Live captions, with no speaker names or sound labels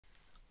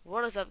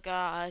What is up,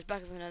 guys?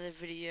 Back with another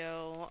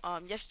video.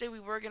 Yesterday we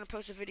were gonna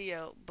post a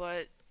video,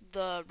 but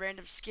the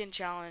random skin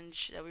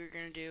challenge that we were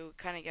gonna do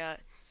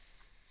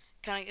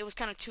it was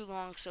kind of too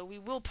long. So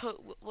we'll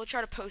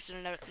try to post it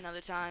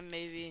another time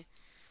maybe.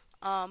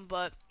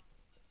 But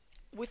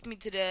with me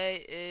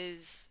today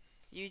is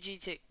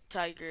UG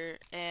Tigr,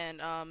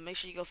 and make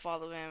sure you go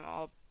follow him.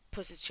 I'll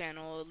post his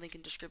channel link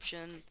in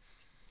description.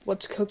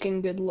 What's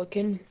cooking good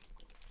looking?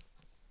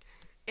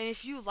 And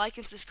if you like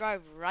and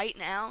subscribe right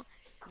now,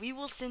 we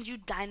will send you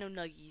Dino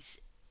Nuggies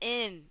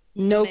in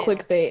the No mail.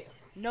 clickbait.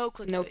 No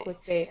No clickbait.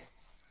 clickbait.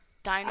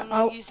 Dino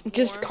I'll Nuggies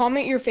just warm.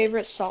 comment your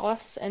favorite It's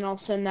sauce and I'll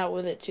send that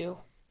with it too.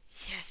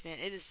 yes, man.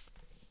 It's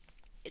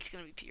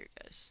gonna be pure,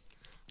 guys.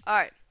 All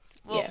right.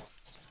 Well,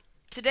 Yes.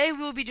 today we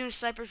will be doing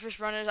snipers versus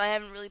runners. I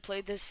haven't really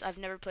played this. I've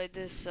never played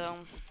this.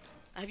 So,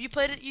 have you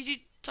played it,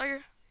 UG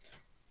Tiger?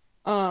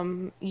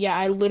 Yeah,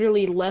 I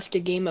literally left a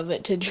game of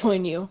it to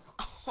join you.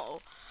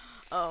 Oh,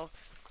 oh.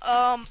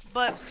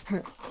 But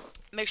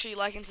make sure you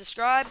like and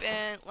subscribe,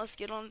 and let's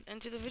get on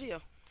into the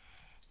video.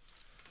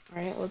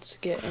 Alright, let's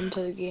get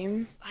into the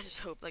game. I just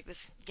hope like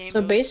this game So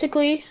mode.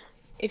 basically,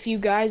 if you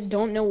guys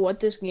don't know what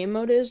this game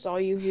mode is, all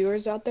you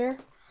viewers out there,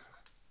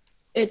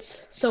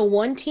 it's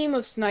one team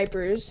of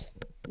snipers,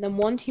 then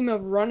one team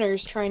of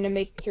runners trying to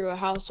make it through a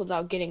house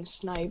without getting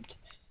sniped.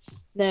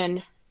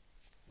 Then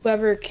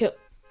whoever kill,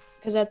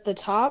 because at the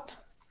top,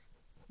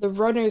 the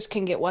runners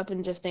can get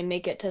weapons if they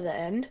make it to the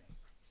end.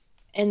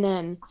 And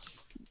then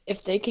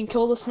if they can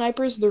kill the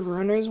snipers, the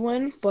runners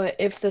win. But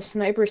if the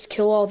snipers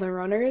kill all the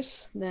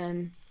runners,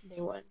 then they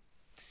win.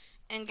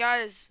 And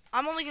guys,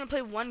 I'm only gonna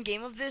play one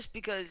game of this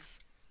because,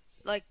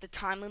 like, the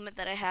time limit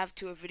that I have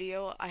to a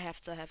video, I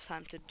have to have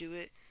time to do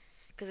it.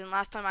 Because then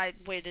last time I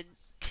waited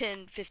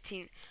 10,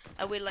 15,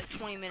 I waited like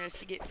 20 minutes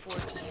to get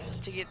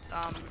to get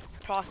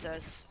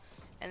process,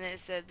 and then it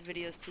said the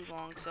video is too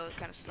long, so it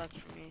kind of sucked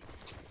for me.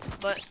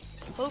 But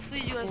hopefully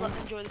you guys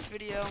enjoy this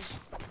video.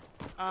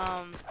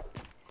 Um,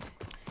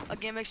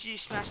 Again, make sure you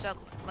smash that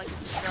like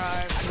and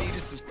subscribe,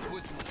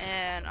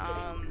 and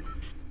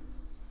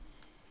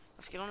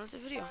let's get on with the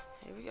video.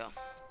 Here we go.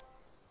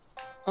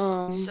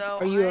 So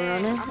Are you a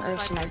runner I'm a or a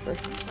sniper. sniper?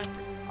 I'm a sniper.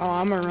 Oh,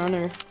 I'm a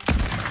runner.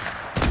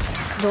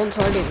 Don't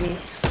target me.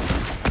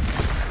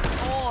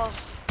 Oh,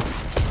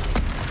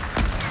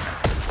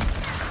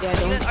 Yeah,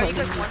 don't are you target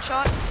guys me. one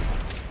shot?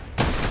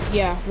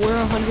 Yeah, we're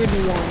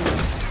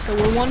 101. So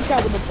we're one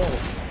shot with a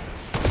bolt.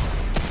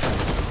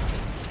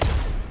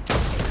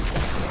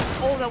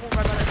 Oh, that one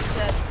right by that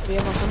head. We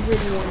have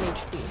 101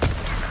 HP.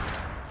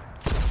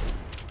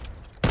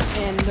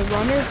 And the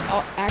runners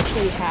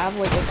actually have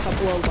like a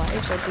couple of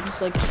lives. I think it's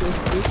like 2 or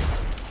 3.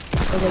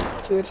 Or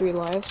like 2 or 3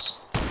 lives.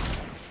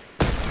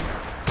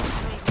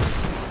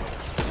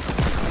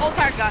 Oh,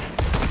 tired guy.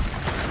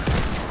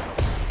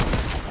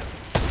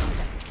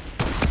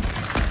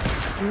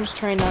 I'm just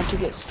trying not to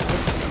get sniped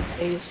in the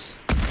face.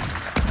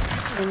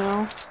 You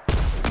know?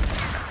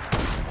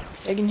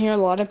 I can hear a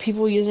lot of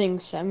people using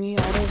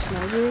semi-auto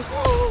snipers.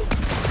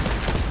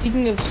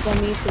 Speaking of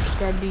semi,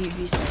 subscribe to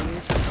UG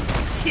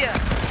Semis. Yeah.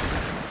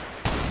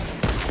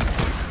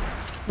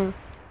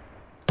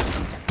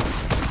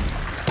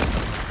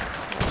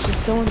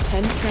 It's so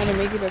intense trying to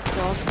make it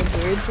across the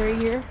bridge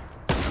right here.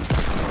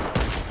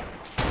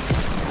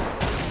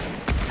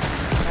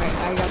 Alright,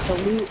 I got the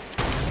loot.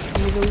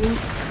 Give me the loot.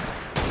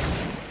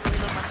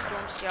 Reload my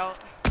storm scout.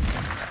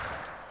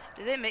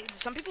 Did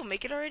some people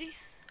make it already?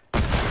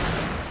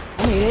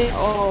 I made it.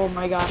 Oh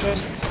my gosh, I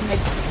just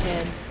sniped in the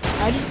head.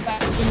 I just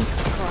backed into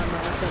the car and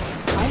I said,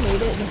 I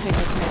made it, and then I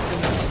got sniped in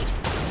the head.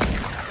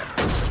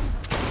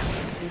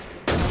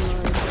 Instant camera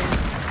right there.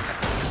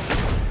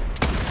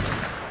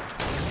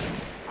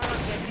 I don't know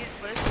if you guys see this,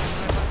 but it's just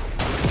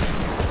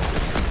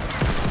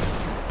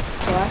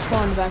So I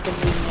spawned back in the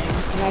beginning,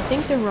 and I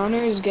think the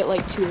runners get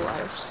like 2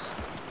 lives.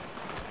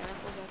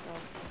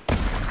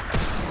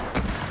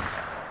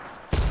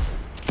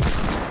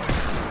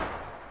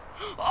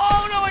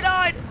 Oh no, I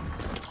died!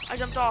 I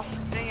jumped off.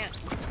 Dang it.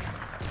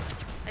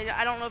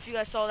 I don't know if you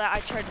guys saw that. I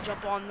tried to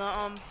jump on the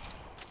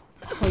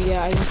Oh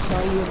yeah, I just saw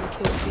you in the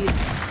kill feed.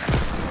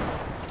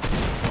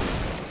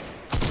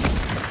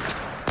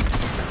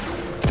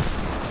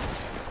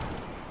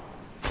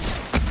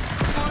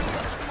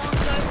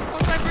 Come on,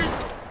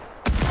 snipers.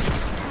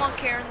 Come on,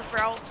 Karen the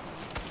Frau.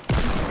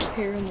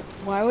 Karen,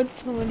 why would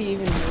somebody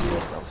even name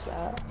themselves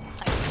that?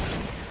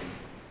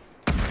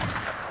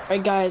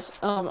 Alright guys,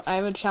 I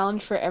have a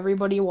challenge for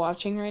everybody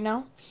watching right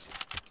now.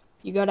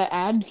 You gotta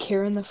add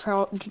Karen the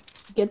Frau,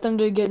 get them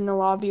to get in the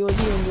lobby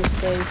with you and just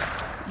say,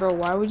 bro,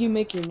 why would you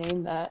make your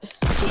name that?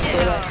 Just say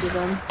that to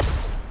them.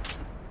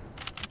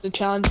 It's a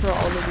challenge for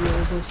all the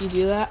viewers. If you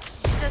do that,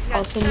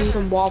 I'll send you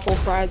some waffle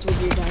fries with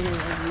your dino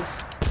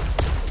nuggies.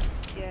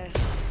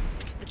 Yes.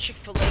 The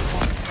Chick-fil-A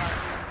waffle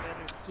fries are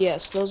better.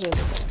 Yes, those are the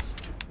best.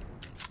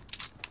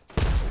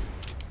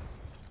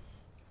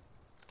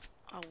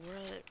 Oh, where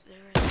are they?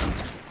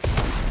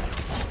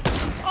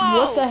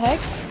 Oh! What the heck?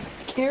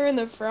 Karen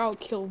the Frau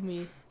killed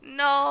me.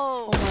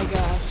 No! Oh my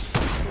gosh.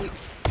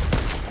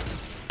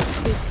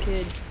 This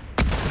kid.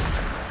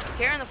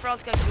 Karen the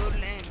Fraud's got good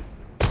aim.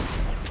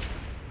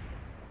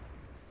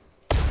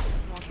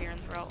 Come on, Karen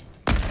the Fraud.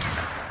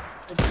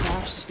 The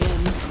trash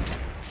skin. The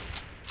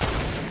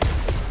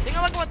thing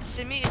I like about the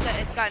Simi is that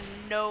it's got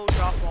no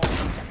drop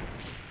balls.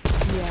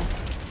 Yeah.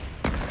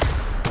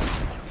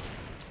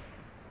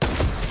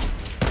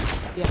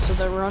 Yeah, so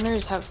the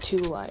runners have 2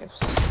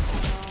 lives.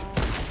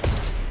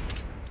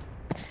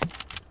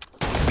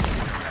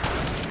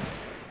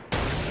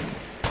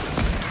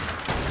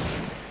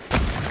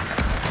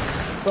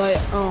 But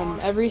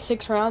every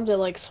 6 rounds it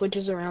like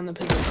switches around the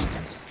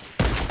positions.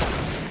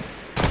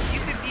 You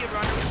could be a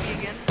runner with me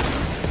again.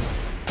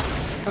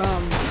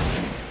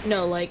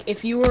 No, like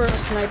if you were a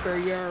sniper,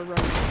 you're a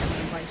runner,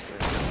 and vice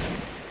versa.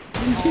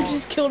 Dude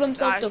just killed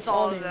himself to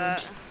fall damage.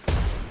 That.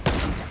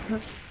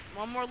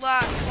 One more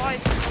life. Are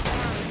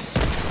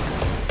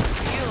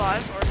you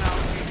alive or no?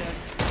 Are you dead?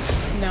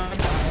 No, I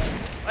died.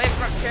 Oh,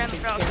 yeah, Karen the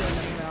Fraud.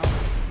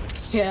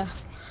 Yeah.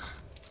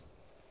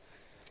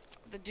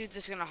 The dude's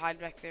just gonna hide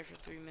back there for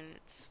 3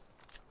 minutes.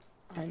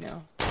 I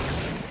know.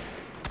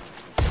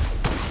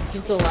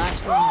 He's the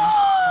last one.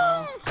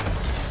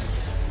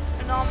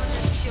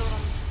 Anonymous killed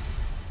him.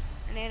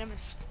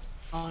 Anonymous.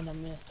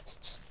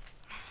 Anonymous.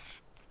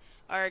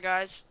 Alright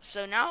guys,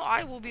 so now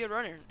I will be a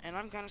runner, and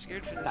I'm kind of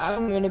scared for this.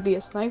 I'm gonna be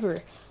a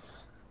sniper.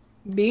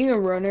 Being a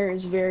runner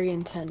is very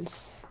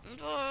intense.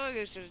 Oh, I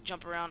guess just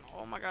jump around.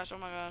 Oh my gosh, oh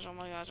my gosh, oh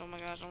my gosh, oh my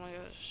gosh, oh my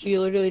gosh.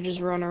 You literally just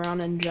run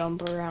around and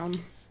jump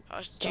around.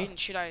 Jaden,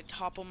 should I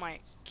hop on my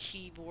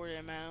keyboard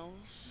and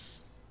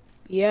mouse?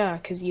 Yeah,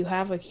 because you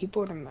have a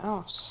keyboard and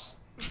mouse.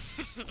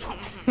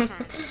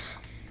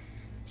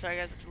 Sorry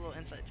guys, it's a little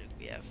inside joke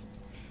we have.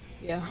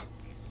 Yeah.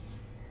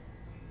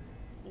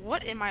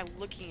 What am I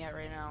looking at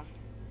right now?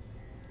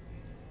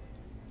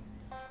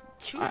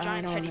 2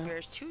 giant teddy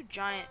bears, 2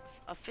 giant,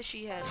 a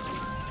fishy head,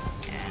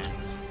 and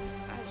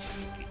that is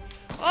creepy.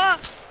 Oh! Ah!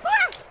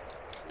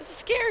 This is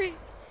scary.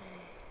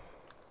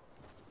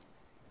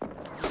 Ah!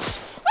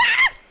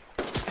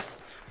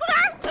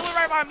 Ah! That went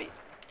right by me.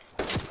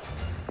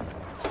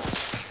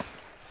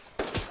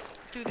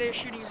 Dude, they're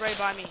shooting right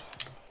by me.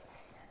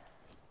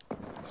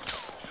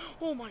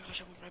 Oh my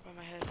gosh, I went right by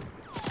my head.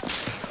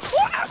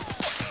 Ah!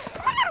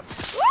 Ah!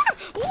 Ah!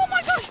 Oh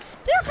my gosh,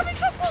 they're coming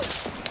so close.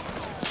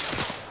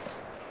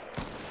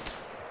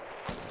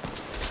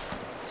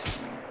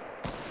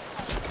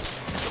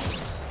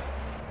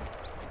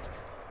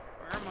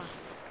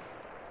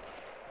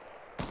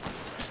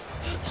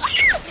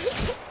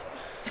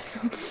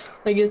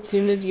 Like as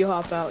soon as you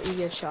hop out, you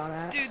get shot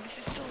at. Dude, this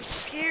is so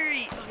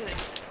scary. Okay,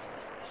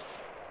 nice.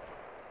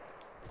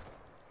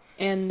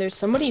 And there's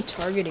somebody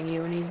targeting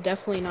you, and he's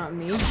definitely not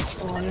me.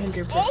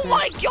 100%. Oh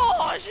my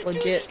gosh!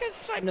 Legit.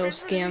 Dude, no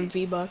scam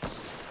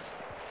V-Bucks.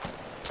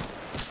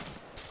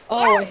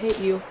 Oh, I hit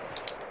you.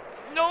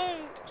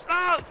 No!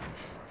 Stop!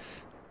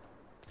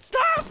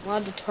 Stop! I'm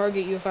allowed to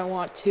target you if I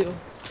want to.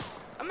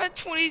 I'm at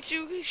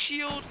 22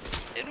 shield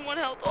and 1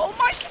 health. Oh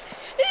my god!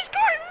 He's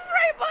going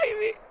right by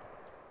me!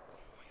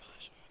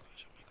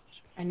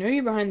 I know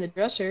you're behind the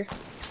dresser.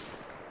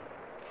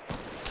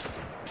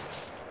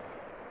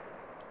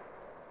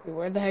 Wait,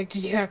 where the heck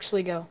did you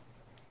actually go?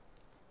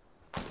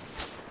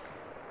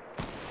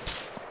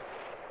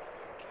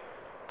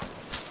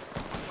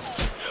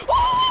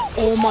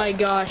 Oh my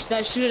gosh,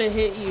 that should have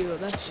hit you.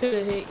 That should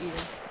have hit you.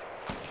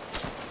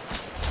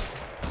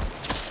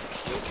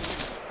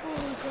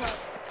 Holy crap.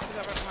 I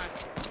got right behind.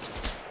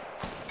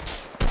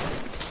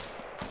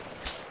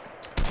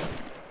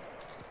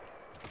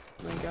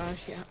 Oh my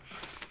gosh, yeah.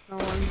 How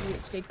long does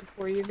it take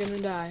before you're gonna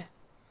die?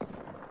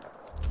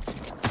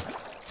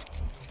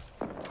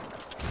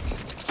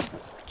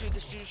 Dude,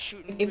 this dude's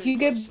shooting. If you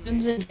get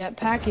guns in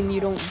jetpack and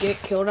you don't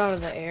get killed out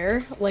of the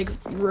air, like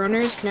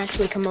runners can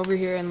actually come over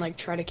here and like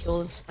try to kill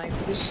the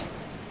snipers.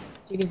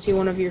 So you can see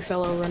one of your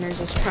fellow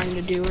runners is trying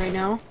to do right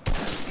now,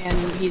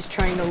 and he's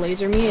trying to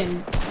laser me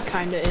and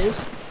kinda is.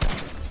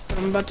 But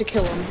I'm about to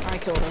kill him. I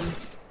killed him. Out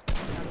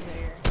of the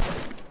air.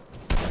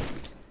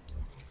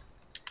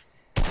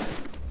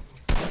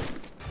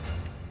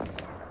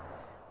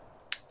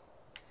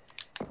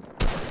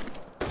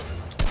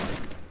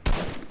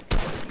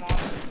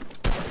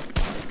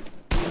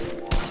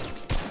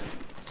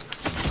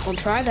 I'll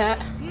try that.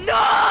 No!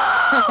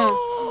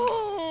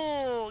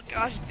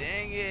 Gosh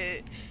dang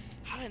it.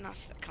 How did I not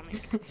see that coming?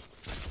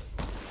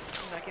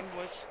 Come back in,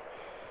 boys.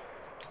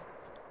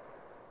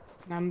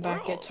 I'm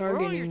back at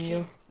targeting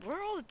you. Where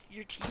are all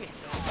your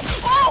teammates?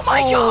 Oh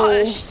my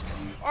gosh!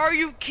 Are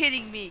you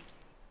kidding me?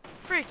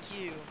 Frick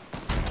you.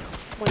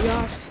 Oh my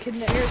gosh, this kid in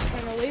the air is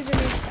trying to laser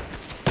me.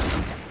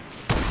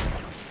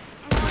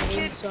 My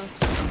aim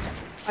sucks.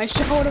 I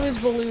shot one of his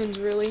balloons,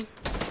 really.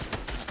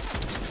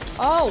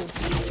 Oh!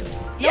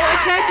 No, I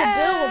tried to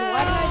build.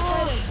 Why did I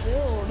try to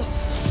build?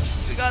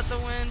 We got the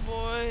win,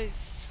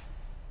 boys.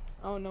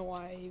 I don't know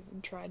why I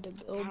even tried to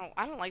build.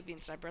 I don't like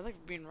being sniper. I like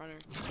being runner.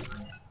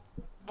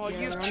 Oh, Yeah,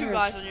 you have 2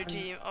 guys on your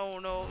team. Oh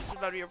no, this is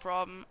about to be a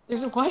problem.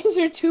 Why is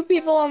there 2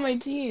 people on my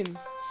team?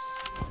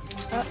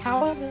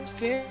 How is it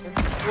fair?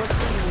 What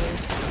is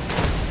this?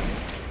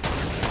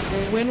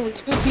 We win with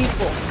 2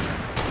 people.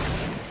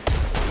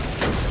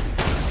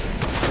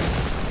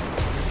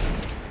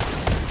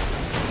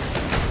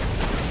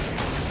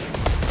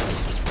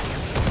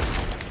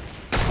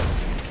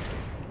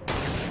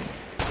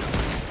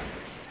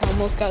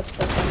 almost got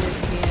stuck on your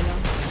piano.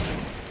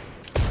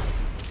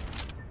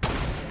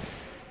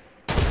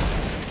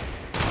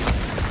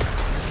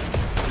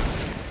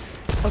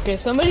 Okay,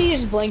 somebody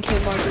just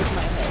blanket marked my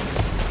head.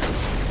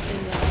 And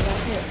then I got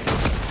hit.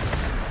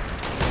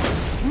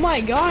 Oh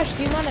my gosh,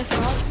 the amount of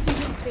shots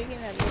being taken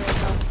at me right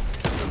now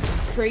is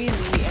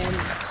crazy and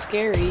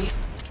scary.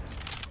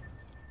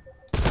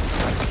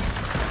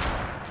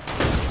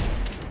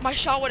 My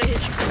shot would have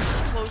hit you, but you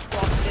close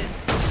blocked it.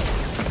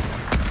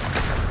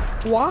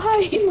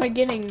 Why am I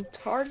getting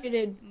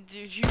targeted?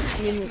 Dude, you were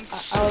I mean, getting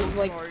I was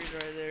like, right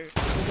there.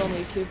 there's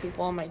only 2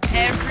 people on my team.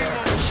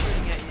 Everyone was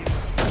shooting at you.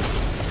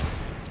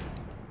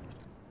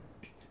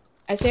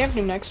 I say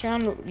after next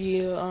round,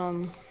 you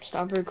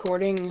stop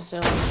recording, so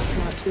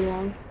not too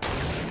long.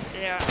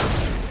 Yeah.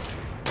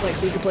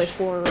 Like we could play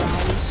 4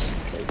 rounds,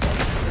 because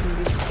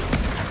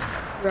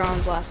like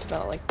rounds last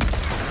about like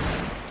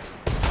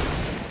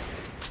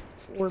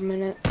 4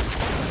 minutes.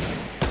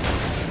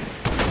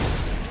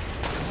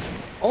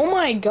 Oh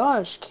my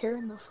gosh,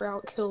 Karen the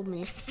Frout killed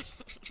me.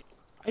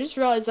 I just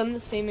realized I'm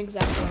the same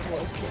exact level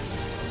as Karen.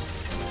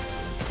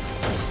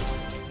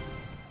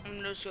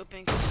 I'm no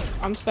scoping.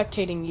 I'm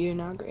spectating you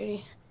now,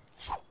 Grady.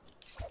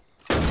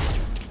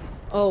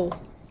 Oh,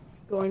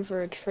 going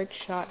for a trick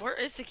shot. Where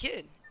is the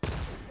kid?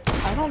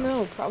 I don't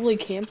know, probably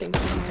camping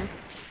somewhere.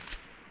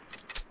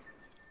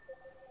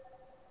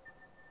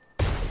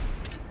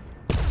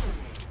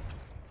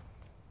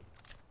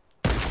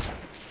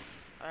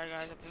 Alright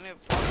guys, I think we have a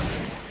problem.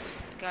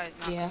 The guy's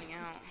not coming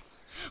out.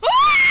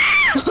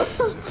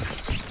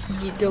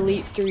 You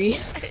delete 3.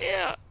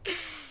 Yeah.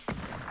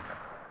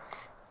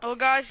 Oh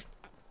guys,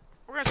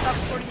 we're gonna stop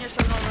recording here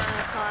so we don't run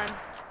out of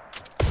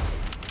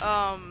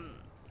time.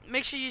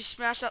 Make sure you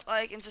smash that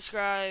like and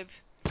subscribe.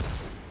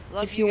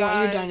 Love If you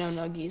guys. want your dino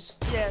nuggies.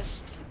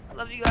 Yes. I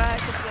love you guys.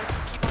 Hope you guys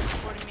keep on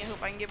supporting me. I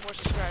hope I can get more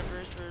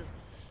subscribers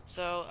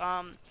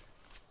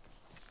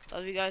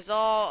love you guys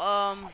all.